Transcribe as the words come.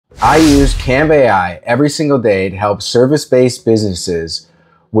I use Canva AI every single day to help service-based businesses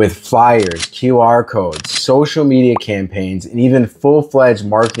with flyers, QR codes, social media campaigns, and even full-fledged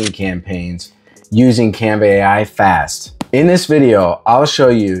marketing campaigns using Canva AI fast. In this video, I'll show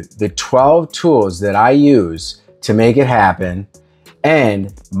you the 12 tools that I use to make it happen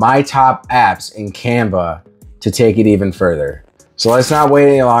and my top apps in Canva to take it even further. So let's not wait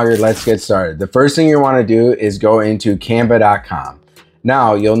any longer, let's get started. The first thing you wanna do is go into canva.com.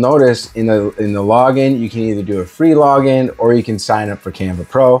 Now you'll notice in the login, you can either do a free login or you can sign up for Canva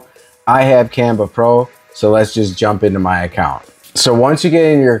Pro. I have Canva Pro, so let's just jump into my account. So once you get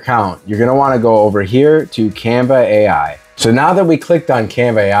in your account, you're gonna wanna go over here to Canva AI. So now that we clicked on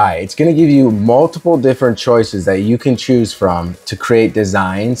Canva AI, it's gonna give you multiple different choices that you can choose from to create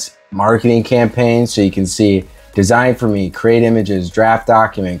designs, marketing campaigns, so you can see design for me, create images, draft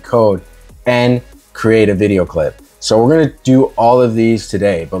document, code, and create a video clip. So we're gonna do all of these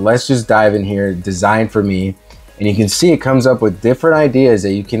today, but let's just dive in here, design for me, and you can see it comes up with different ideas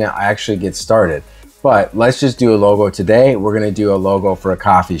that you can actually get started. But let's just do a logo today. We're gonna do a logo for a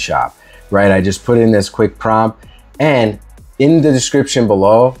coffee shop, right? I just put in this quick prompt, and in the description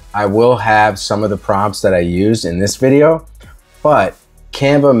below, I will have some of the prompts that I used in this video, but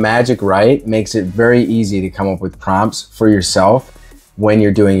Canva Magic Write makes it very easy to come up with prompts for yourself when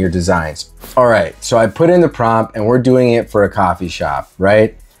you're doing your designs. All right, so I put in the prompt and we're doing it for a coffee shop,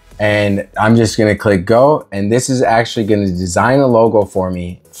 right? And I'm just gonna click go, and this is actually gonna design a logo for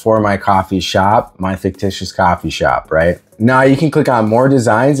me for my coffee shop, my fictitious coffee shop, right? Now you can click on more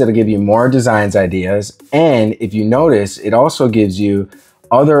designs, it'll give you more designs ideas. And if you notice, it also gives you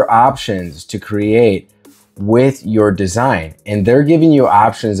other options to create with your design. And they're giving you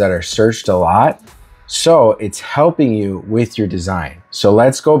options that are searched a lot. So it's helping you with your design. So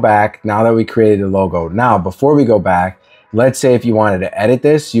let's go back now that we created a logo. Now, before we go back, let's say if you wanted to edit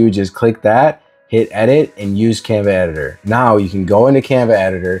this, you would just click that, hit edit, and use Canva Editor. Now you can go into Canva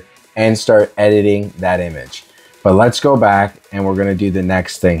Editor and start editing that image. But let's go back and we're gonna do the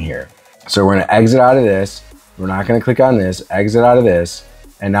next thing here. So we're gonna exit out of this. We're not gonna click on this, exit out of this,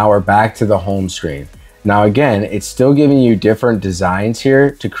 and now we're back to the home screen. Now again, it's still giving you different designs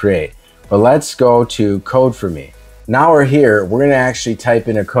here to create. But let's go to code for me. Now we're here, we're gonna actually type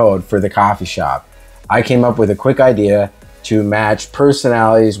in a code for the coffee shop. I came up with a quick idea to match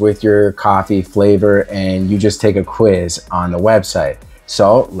personalities with your coffee flavor, and you just take a quiz on the website.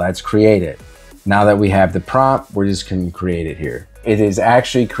 So let's create it. Now that we have the prompt, we're just gonna create it here. It is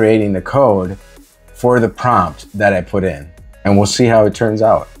actually creating the code for the prompt that I put in, and we'll see how it turns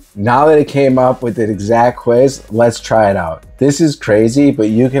out. Now that it came up with the exact quiz, let's try it out. This is crazy, but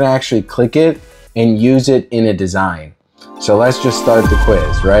you can actually click it and use it in a design. So let's just start the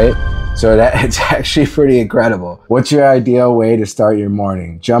quiz, right? So it's actually pretty incredible. What's your ideal way to start your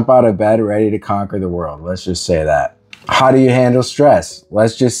morning? Jump out of bed, ready to conquer the world. Let's just say that. How do you handle stress?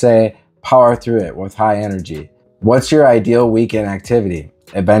 Let's just say power through it with high energy. What's your ideal weekend activity?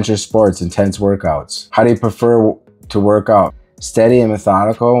 Adventure sports, intense workouts. How do you prefer to work out? Steady and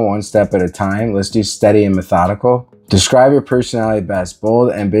methodical, one step at a time. Let's do steady and methodical. Describe your personality best.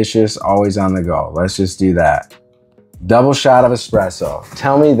 Bold, ambitious, always on the go. Let's just do that. Double shot of espresso.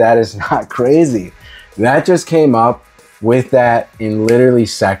 Tell me that is not crazy. That just came up with that in literally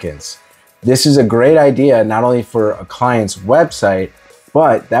seconds. This is a great idea, not only for a client's website,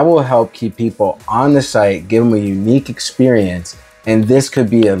 but that will help keep people on the site, give them a unique experience, and this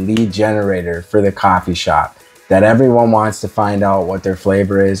could be a lead generator for the coffee shop that everyone wants to find out what their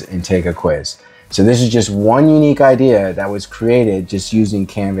flavor is and take a quiz. So this is just one unique idea that was created just using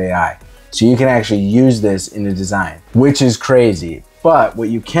Canva AI. So you can actually use this in the design, which is crazy. But what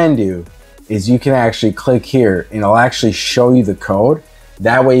you can do is you can actually click here and it'll actually show you the code.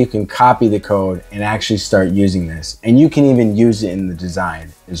 That way you can copy the code and actually start using this. And you can even use it in the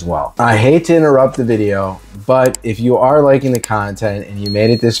design as well. I hate to interrupt the video, but if you are liking the content and you made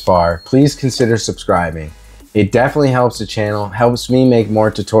it this far, please consider subscribing. It definitely helps the channel, helps me make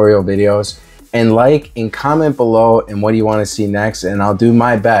more tutorial videos, and like and comment below and what you want to see next, and I'll do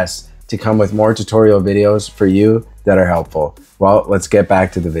my best to come with more tutorial videos for you that are helpful. Well, let's get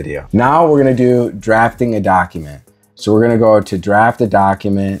back to the video. Now we're gonna do drafting a document. So we're gonna go to draft a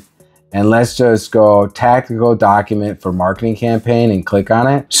document, and let's just go tactical document for marketing campaign and click on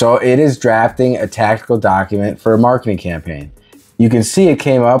it. So it is drafting a tactical document for a marketing campaign. You can see it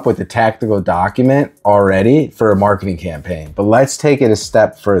came up with a tactical document already for a marketing campaign, but let's take it a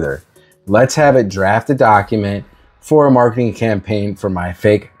step further. Let's have it draft a document for a marketing campaign for my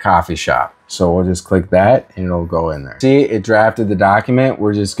fake coffee shop. So we'll just click that and it'll go in there. See, it drafted the document.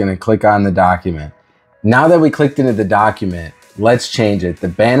 We're just gonna click on the document. Now that we clicked into the document, let's change it. The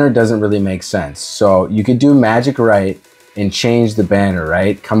banner doesn't really make sense. So you could do magic right and change the banner,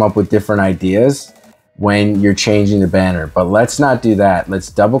 right? Come up with different ideas when you're changing the banner, but let's not do that. Let's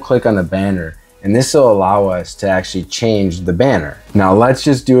double click on the banner, and this will allow us to actually change the banner. Now let's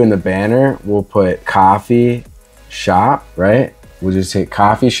just do in the banner, we'll put coffee shop, right? We'll just hit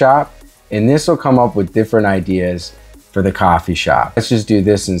coffee shop, and this will come up with different ideas for the coffee shop. Let's just do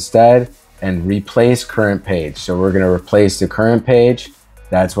this instead and replace current page. So we're gonna replace the current page.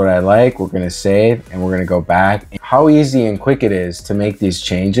 That's what I like. We're gonna save and we're gonna go back. How easy and quick it is to make these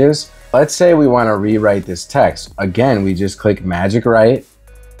changes. Let's say we wanna rewrite this text. Again, we just click magic write,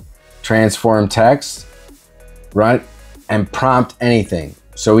 transform text, run, and prompt anything.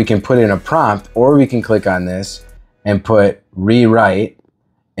 So we can put in a prompt, or we can click on this and put rewrite,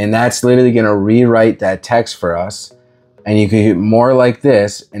 and that's literally gonna rewrite that text for us. And you can hit more like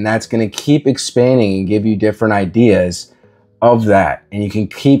this, and that's gonna keep expanding and give you different ideas of that. And you can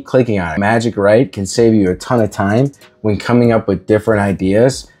keep clicking on it. Magic Write can save you a ton of time when coming up with different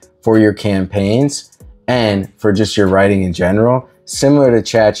ideas for your campaigns and for just your writing in general, similar to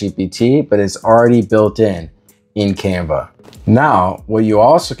ChatGPT, but it's already built in Canva. Now, what you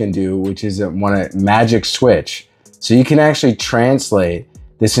also can do, which is a magic switch. So you can actually translate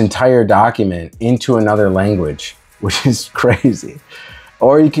this entire document into another language, which is crazy.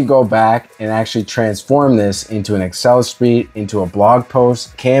 Or you can go back and actually transform this into an Excel sheet, into a blog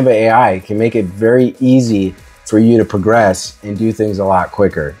post. Canva AI can make it very easy for you to progress and do things a lot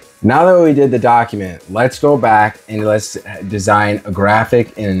quicker. Now that we did the document, let's go back and let's design a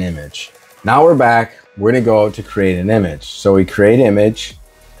graphic and an image. Now we're back, we're gonna go to create an image. So we create image,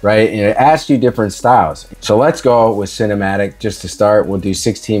 right? And it asks you different styles. So let's go with cinematic just to start. We'll do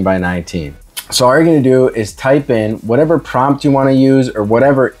 16 by 19. So all you're gonna do is type in whatever prompt you wanna use or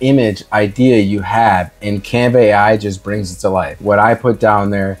whatever image idea you have, and Canva AI just brings it to life. What I put down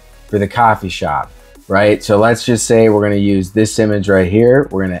there for the coffee shop, right? So let's just say we're gonna use this image right here.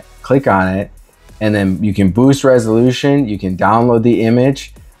 We're gonna click on it, and then you can boost resolution, you can download the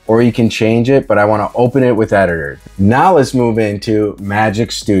image, or you can change it, but I wanna open it with editor. Now let's move into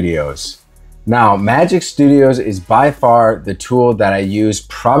Magic Studios. Now, Magic Studios is by far the tool that I use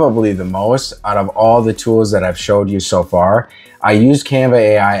probably the most out of all the tools that I've showed you so far. I use Canva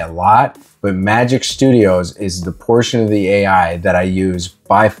AI a lot, but Magic Studios is the portion of the AI that I use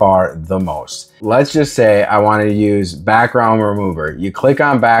by far the most. Let's just say I want to use background remover. You click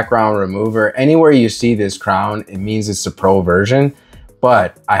on background remover. Anywhere you see this crown, it means it's the pro version,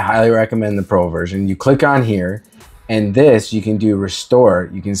 but I highly recommend the pro version. You click on here, and this, you can do restore.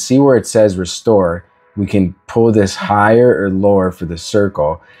 You can see where it says restore. We can pull this higher or lower for the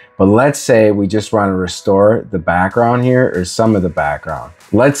circle. But let's say we just want to restore the background here or some of the background.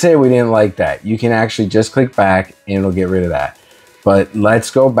 Let's say we didn't like that. You can actually just click back and it'll get rid of that. But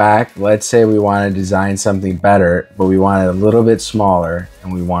let's go back. Let's say we want to design something better, but we want it a little bit smaller,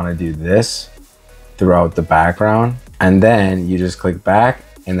 and we want to do this throughout the background. And then you just click back,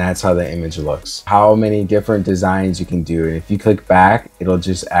 and that's how the image looks. How many different designs you can do. And if you click back, it'll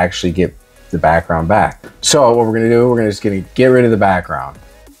just actually get the background back. So what we're gonna do, we're just gonna get rid of the background.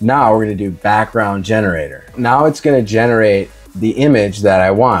 Now we're gonna do background generator. Now it's gonna generate the image that I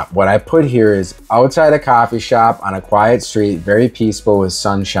want. What I put here is outside a coffee shop on a quiet street, very peaceful with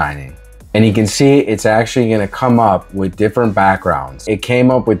sun shining. And you can see it's actually gonna come up with different backgrounds. It came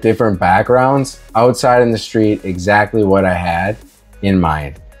up with different backgrounds outside in the street, exactly what I had in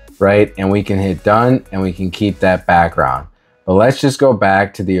mind, right? And we can hit done and we can keep that background. But let's just go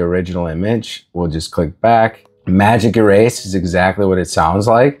back to the original image. We'll just click back. Magic erase is exactly what it sounds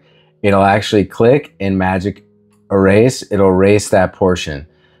like. It'll actually click and magic erase. It'll erase that portion.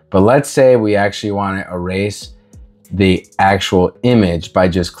 But let's say we actually want to erase the actual image by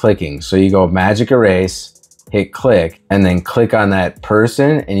just clicking. So you go magic erase, hit click, and then click on that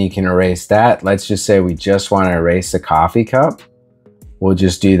person and you can erase that. Let's just say we just want to erase the coffee cup. We'll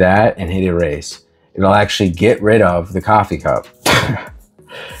just do that and hit erase. It'll actually get rid of the coffee cup.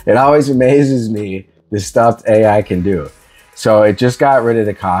 It always amazes me the stuff AI can do. So it just got rid of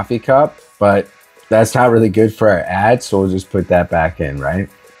the coffee cup, but that's not really good for our ad, so we'll just put that back in, right?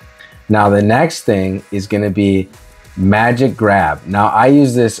 Now the next thing is gonna be magic grab. Now I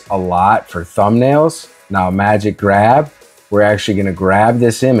use this a lot for thumbnails. Now magic grab, we're actually gonna grab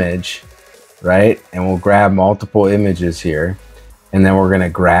this image, right? And we'll grab multiple images here. And then we're gonna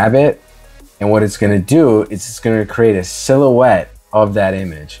grab it. And what it's gonna do is it's gonna create a silhouette of that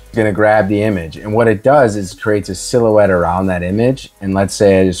image. It's gonna grab the image. And what it does is creates a silhouette around that image. And let's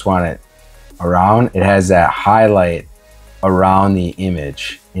say I just want it around, it has that highlight around the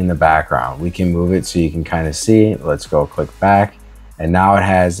image in the background. We can move it so you can kind of see. Let's go click back. And now it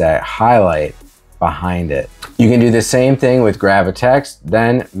has that highlight behind it. You can do the same thing with grab a text,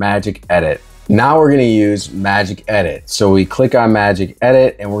 then magic edit. Now we're gonna use magic edit. So we click on magic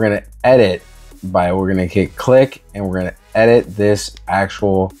edit and we're gonna edit we're gonna hit click and we're gonna edit this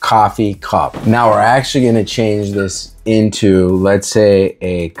actual coffee cup. Now we're actually gonna change this into, let's say,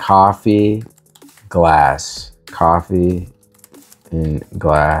 a coffee in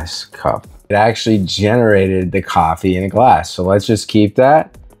glass cup. It actually generated the coffee in a glass. So let's just keep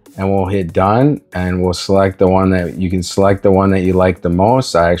that and we'll hit done and we'll select the one that you can select the one that you like the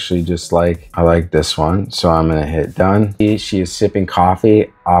most. I like this one. So I'm gonna hit done. She is sipping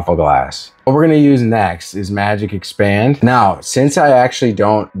coffee off a glass. What we're gonna use next is magic expand. Now, since I actually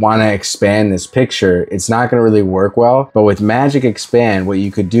don't wanna expand this picture, it's not gonna really work well, but with magic expand, what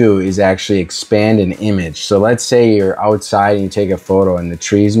you could do is actually expand an image. So let's say you're outside and you take a photo and the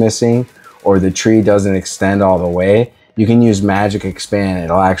tree's missing or the tree doesn't extend all the way. You can use magic expand.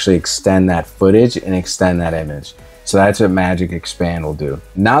 It'll actually extend that footage and extend that image. So that's what magic expand will do.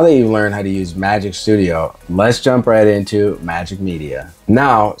 Now that you've learned how to use Magic Studio, let's jump right into Magic Media.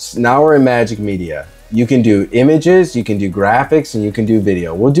 Now we're in Magic Media. You can do images, you can do graphics, and you can do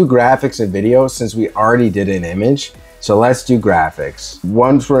video. We'll do graphics and video since we already did an image. So let's do graphics.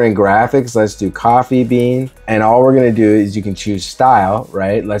 Once we're in graphics, let's do coffee bean. And all we're gonna do is you can choose style,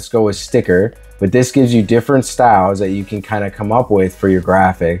 right? Let's go with sticker. But this gives you different styles that you can kind of come up with for your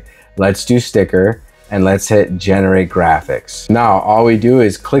graphic. Let's do sticker and let's hit generate graphics. Now, all we do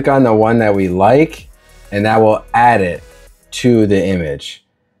is click on the one that we like and that will add it to the image.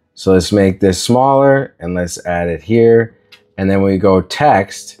 So let's make this smaller and let's add it here. And then we go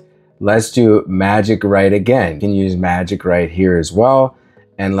text, let's do magic write again. You can use magic write here as well.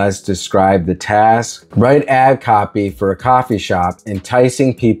 And let's describe the task. Write ad copy for a coffee shop,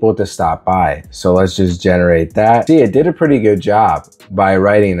 enticing people to stop by. So let's just generate that. See, it did a pretty good job by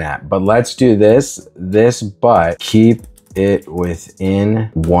writing that, but let's do this, but keep it within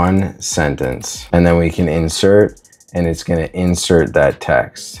one sentence. And then we can insert, and it's gonna insert that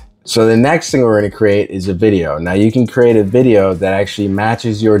text. So the next thing we're gonna create is a video. Now you can create a video that actually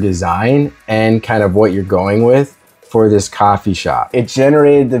matches your design and kind of what you're going with for this coffee shop. It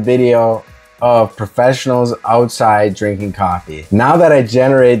generated the video of professionals outside drinking coffee. Now that I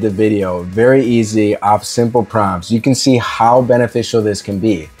generated the video very easy off simple prompts, you can see how beneficial this can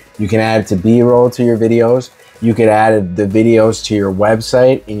be. You can add it to B-roll to your videos. You could add the videos to your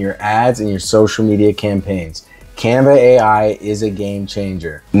website, in your ads, and your social media campaigns. Canva AI is a game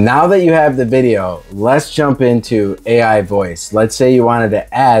changer. Now that you have the video, let's jump into AI voice. Let's say you wanted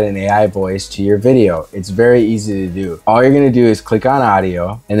to add an AI voice to your video. It's very easy to do. All you're gonna do is click on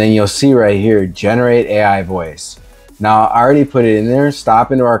audio, and then you'll see right here, generate AI voice. Now, I already put it in there.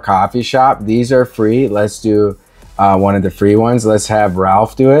 Stop into our coffee shop. These are free. Let's do one of the free ones. Let's have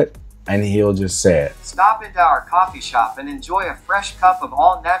Ralph do it, and he'll just say it. Stop into our coffee shop and enjoy a fresh cup of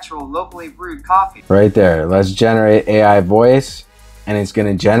all-natural, locally brewed coffee. Right there. Let's generate AI voice, and it's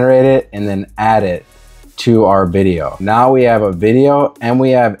going to generate it and then add it to our video. Now we have a video and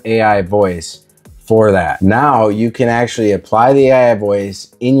we have AI voice for that. Now you can actually apply the AI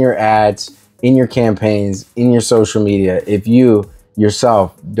voice in your ads, in your campaigns, in your social media if you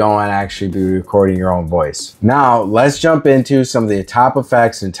yourself don't want to actually be recording your own voice. Now let's jump into some of the top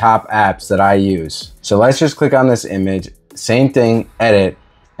effects and top apps that I use. So let's just click on this image, same thing, edit,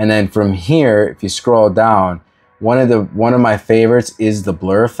 and then from here, if you scroll down, one of my favorites is the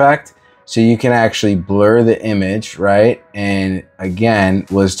blur effect. So you can actually blur the image, right? And again,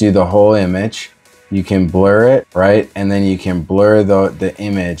 let's do the whole image. You can blur it, right? And then you can blur the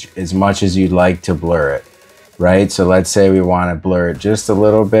image as much as you'd like to blur it. Right? So let's say we want to blur it just a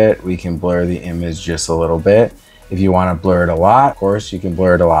little bit. We can blur the image just a little bit. If you want to blur it a lot, of course, you can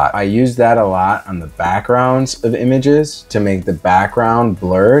blur it a lot. I use that a lot on the backgrounds of images to make the background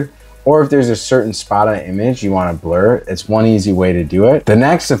blurred. Or if there's a certain spot on an image you want to blur, it's one easy way to do it. The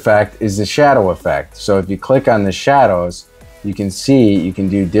next effect is the shadow effect. So if you click on the shadows, you can see you can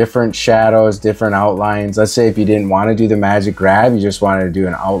do different shadows, different outlines. Let's say if you didn't want to do the magic grab, you just wanted to do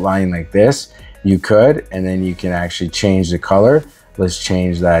an outline like this. You could, and then you can actually change the color. Let's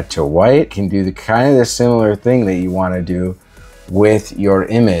change that to white. You can do the kind of the similar thing that you want to do with your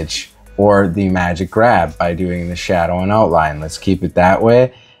image or the magic grab by doing the shadow and outline. Let's keep it that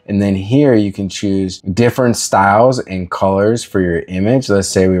way. And then here you can choose different styles and colors for your image. Let's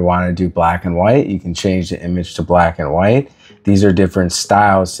say we want to do black and white. You can change the image to black and white. These are different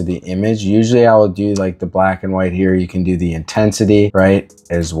styles to the image. Usually I will do like the black and white here. You can do the intensity, right,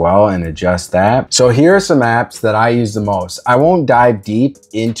 as well and adjust that. So here are some apps that I use the most. I won't dive deep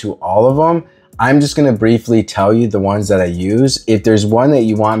into all of them. I'm just gonna briefly tell you the ones that I use. If there's one that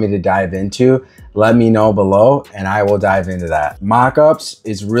you want me to dive into, let me know below and I will dive into that. Mockups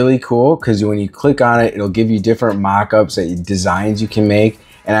is really cool because when you click on it, it'll give you different mockups that designs you can make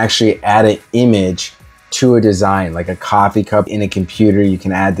and actually add an image to a design, like a coffee cup in a computer. You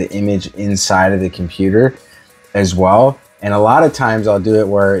can add the image inside of the computer as well. And a lot of times I'll do it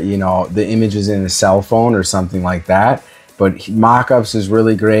where, you know, the image is in a cell phone or something like that. But mockups is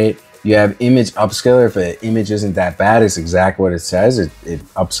really great. You have image upscaler. If the image isn't that bad, it's exactly what it says. It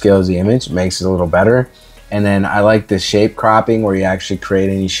upscales the image, makes it a little better. And then I like the shape cropping where you actually create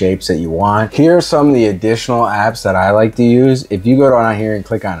any shapes that you want. Here are some of the additional apps that I like to use. If you go down here and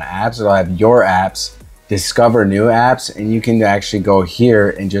click on apps, it'll have your apps, discover new apps, and you can actually go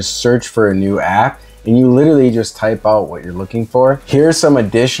here and just search for a new app and you literally just type out what you're looking for. Here's some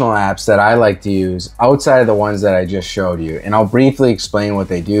additional apps that I like to use outside of the ones that I just showed you, and I'll briefly explain what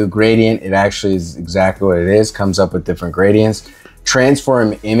they do. Gradient, it actually is exactly what it is, comes up with different gradients.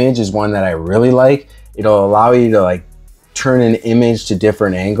 Transform image is one that I really like. It'll allow you to like turn an image to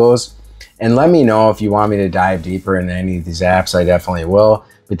different angles. And let me know if you want me to dive deeper into any of these apps, I definitely will.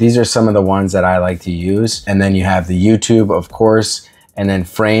 But these are some of the ones that I like to use. And then you have the YouTube, of course, and then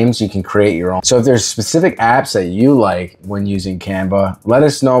frames, you can create your own. So if there's specific apps that you like when using Canva, let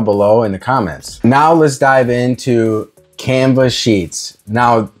us know below in the comments. Now let's dive into Canva Sheets.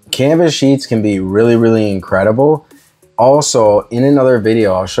 Now, Canva Sheets can be really, really incredible. Also, in another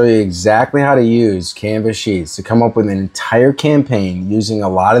video, I'll show you exactly how to use Canva Sheets to come up with an entire campaign using a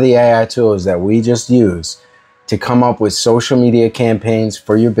lot of the AI tools that we just used to come up with social media campaigns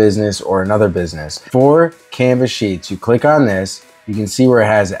for your business or another business. For Canva Sheets, you click on this, you can see where it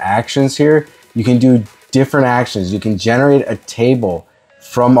has actions here. You can do different actions. You can generate a table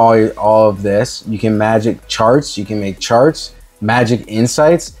from all of this. You can magic charts, you can make charts, magic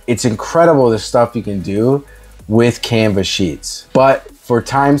insights. It's incredible the stuff you can do with Canva Sheets. But for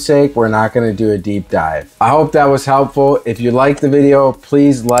time's sake, we're not gonna do a deep dive. I hope that was helpful. If you liked the video,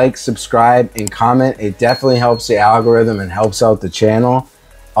 please like, subscribe, and comment. It definitely helps the algorithm and helps out the channel.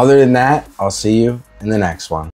 Other than that, I'll see you in the next one.